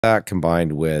That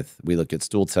combined with we look at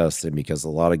stool testing because a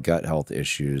lot of gut health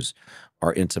issues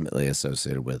are intimately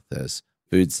associated with this.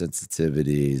 Food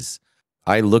sensitivities.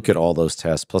 I look at all those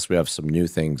tests. Plus, we have some new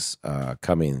things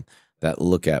coming that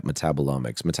look at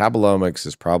metabolomics. Metabolomics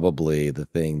is probably the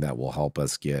thing that will help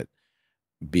us get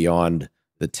beyond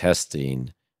the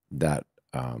testing that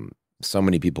so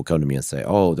many people come to me and say,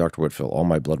 "Oh, Dr. Whitfield, all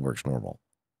my blood work's normal."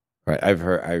 Right?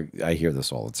 I hear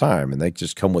this all the time, and they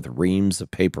just come with reams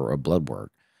of paper of blood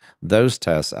work. Those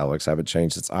tests, Alex, haven't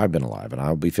changed since I've been alive, and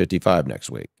I'll be 55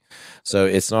 next week. So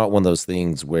it's not one of those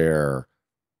things where,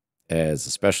 as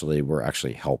especially, we're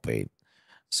actually helping.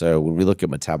 So when we look at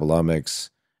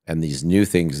metabolomics and these new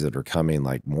things that are coming,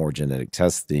 like more genetic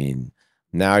testing,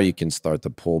 now you can start to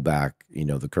pull back,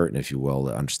 the curtain, if you will,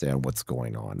 to understand what's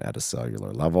going on at a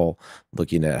cellular level,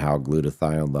 looking at how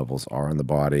glutathione levels are in the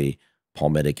body,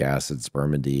 palmitic acid,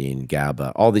 spermidine,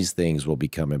 GABA, all these things will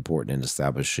become important in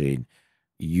establishing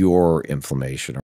your inflammation